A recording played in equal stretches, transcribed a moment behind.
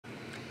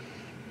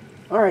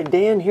Alright,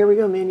 Dan, here we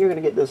go, man. You're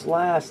going to get this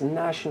last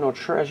National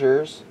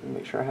Treasures.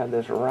 Make sure I have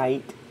this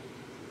right.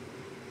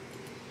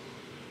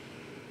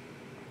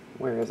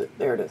 Where is it?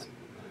 There it is.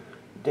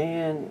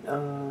 Dan,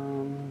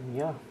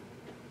 yeah.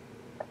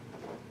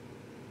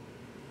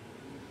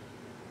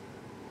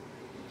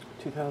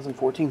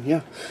 2014,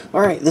 yeah.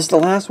 Alright, this is the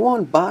last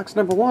one. Box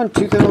number 1,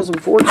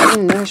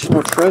 2014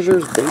 National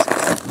Treasures Baseball.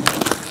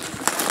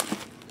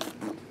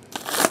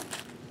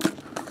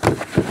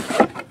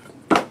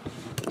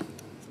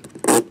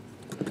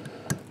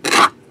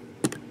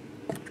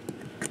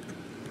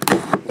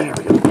 There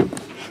we go.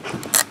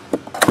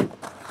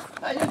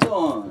 How you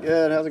doing?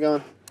 Good, how's it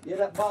going? Yeah,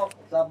 that box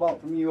I bought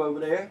from you over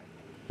there.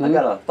 I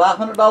got a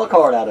 $500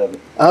 card out of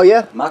it. Oh,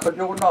 yeah? Michael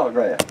Jordan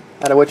autograph.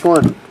 Out of which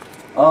one?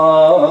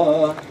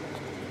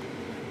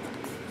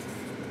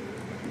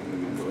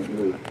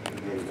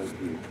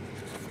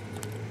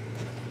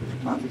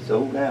 Might be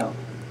sold out.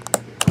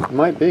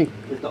 Might be.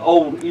 It's the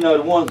old, you know,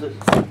 the ones that's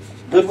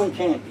Goodwin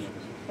Champions.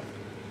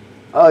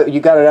 Oh, you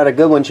got it out of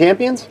Goodwin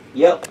Champions?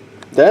 Yep.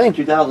 Dang.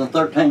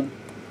 2013.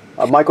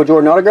 A Michael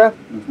Jordan autograph?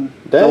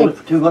 Dang. Sold it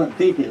for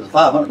 $250. It's a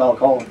 $500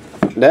 card.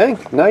 Dang.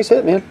 Nice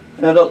hit, man.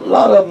 Now, a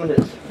lot of them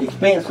that's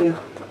expensive,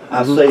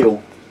 I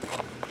sell.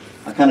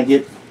 I kind of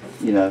get,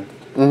 you know,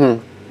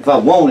 if I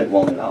want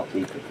it, I'll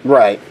keep it.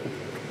 Right.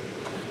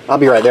 I'll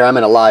be right there. I'm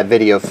in a live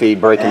video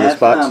feed breaking this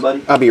box. Fine,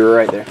 buddy. I'll be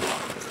right there.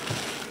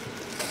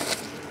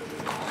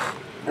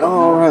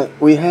 Alright,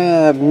 we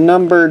have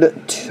numbered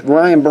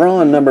Ryan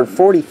Braun, numbered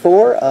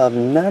 44 of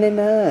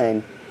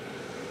 99.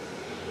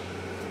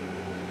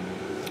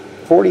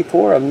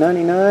 44 of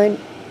 99,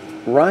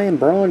 Ryan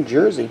Braun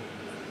jersey.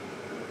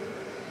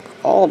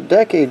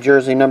 All-decade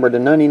jersey numbered to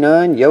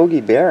 99, Yogi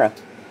Berra.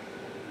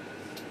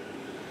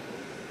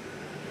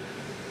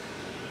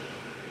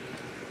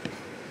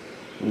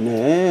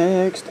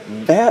 Next,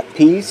 bat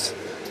piece.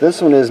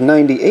 This one is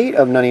 98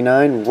 of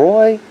 99,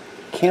 Roy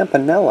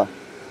Campanella.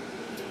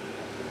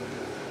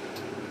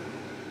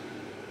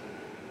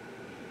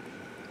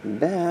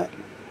 That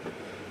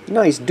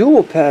nice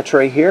dual patch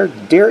right here.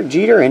 Derek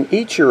Jeter and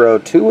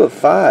Ichiro, 2 of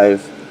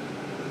 5.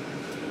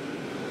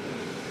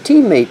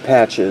 Teammate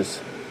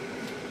patches.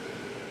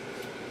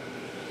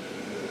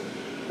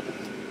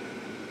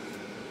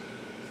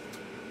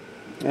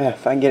 Yeah,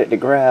 if I can get it to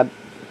grab.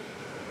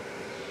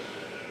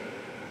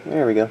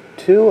 There we go.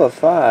 2 of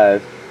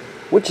 5.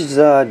 Which is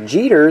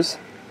Jeter's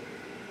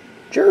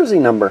jersey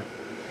number.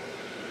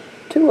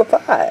 2 of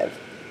 5.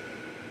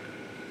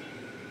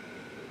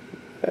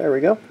 There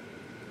we go.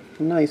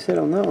 Nice hit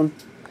on that one.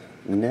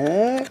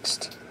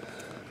 Next,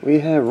 we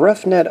have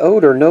Roughneck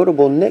Odor,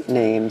 notable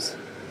nicknames.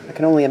 I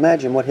can only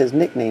imagine what his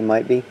nickname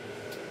might be.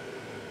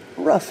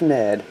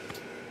 Roughneck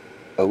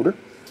Odor.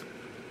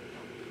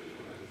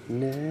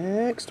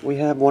 Next, we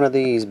have one of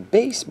these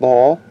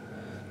baseball.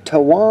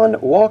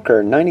 Tawan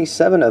Walker,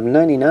 97 of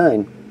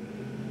 99.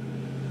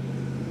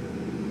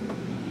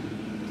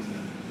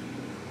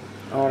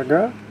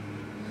 Autograph.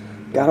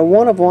 Got a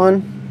 1 of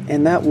 1.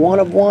 And that 1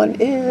 of 1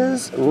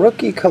 is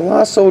Rookie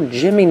Colossal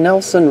Jimmy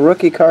Nelson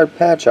rookie card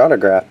patch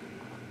autograph.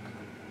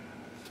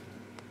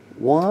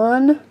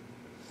 1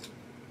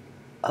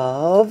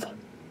 of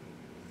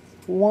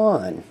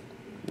 1.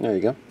 There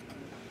you go.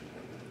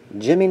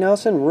 Jimmy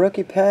Nelson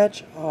rookie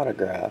patch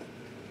autograph.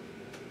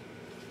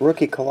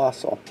 Rookie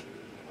Colossal.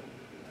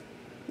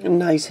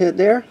 Nice hit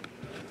there.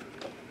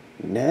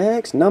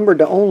 Next, numbered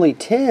to only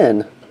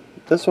 10.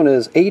 This one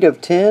is 8 of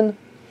 10.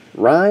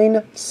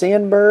 Ryan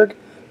Sandberg.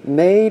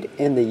 Made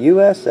in the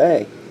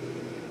USA.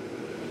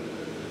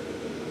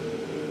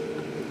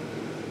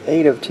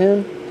 8 of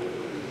 10.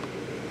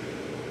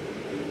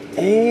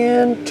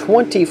 And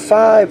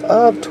 25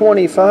 of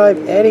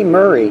 25, Eddie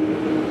Murray.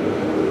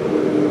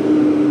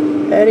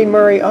 Eddie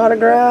Murray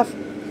autograph,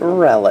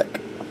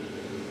 relic.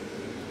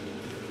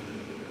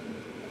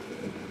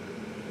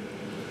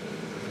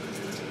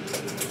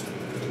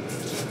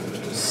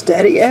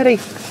 Steady Eddie.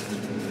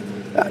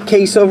 That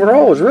case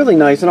overall was really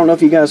nice. I don't know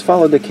if you guys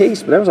followed the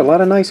case, but there was a lot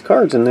of nice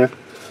cards in there.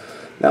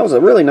 That was a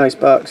really nice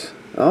box.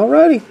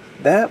 Alrighty,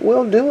 that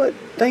will do it.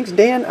 Thanks,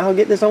 Dan. I'll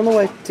get this on the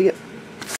way. See ya.